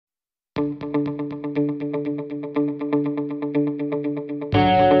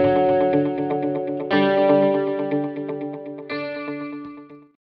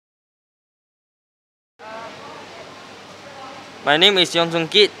My name is Yong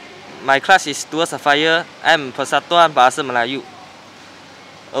Jung Kit. My class is Towards a Fire. I am Persatuan Bahasa Melayu.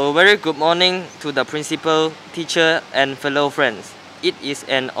 A very good morning to the principal, teacher, and fellow friends. It is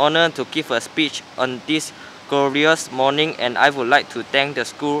an honor to give a speech on this glorious morning, and I would like to thank the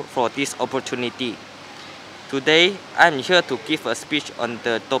school for this opportunity. Today, I am here to give a speech on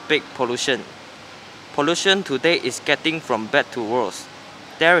the topic pollution. Pollution today is getting from bad to worse.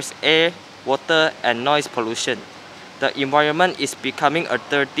 There is air, water, and noise pollution. The environment is becoming a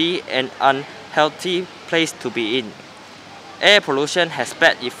dirty and unhealthy place to be in. Air pollution has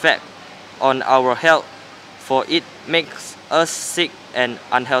bad effect on our health, for it makes us sick and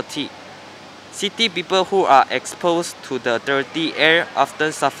unhealthy. City people who are exposed to the dirty air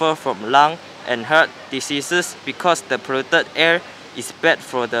often suffer from lung and heart diseases because the polluted air is bad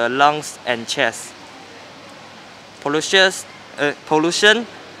for the lungs and chest. Pollution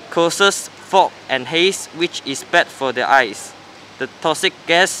causes fog and haze, which is bad for the eyes. The toxic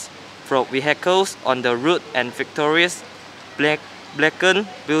gas from vehicles on the road and factories blacken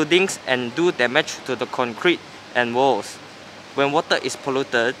buildings and do damage to the concrete and walls. When water is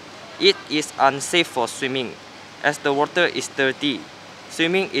polluted, it is unsafe for swimming, as the water is dirty.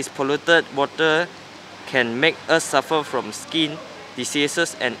 Swimming in polluted water can make us suffer from skin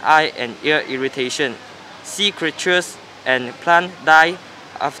diseases and eye and ear irritation. Sea creatures and plants die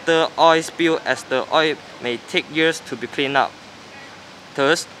after oil spill, as the oil may take years to be cleaned up.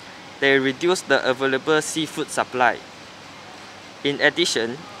 Thus, they reduce the available seafood supply. In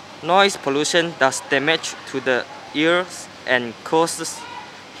addition, noise pollution does damage to the ears and causes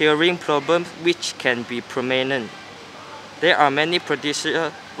hearing problems which can be permanent. There are many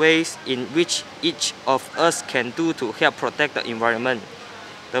practical ways in which each of us can do to help protect the environment.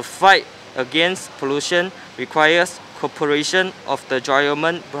 The fight against pollution requires cooperation of the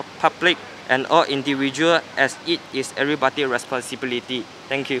government, public, and all individuals, as it is everybody's responsibility.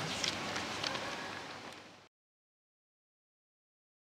 Thank you.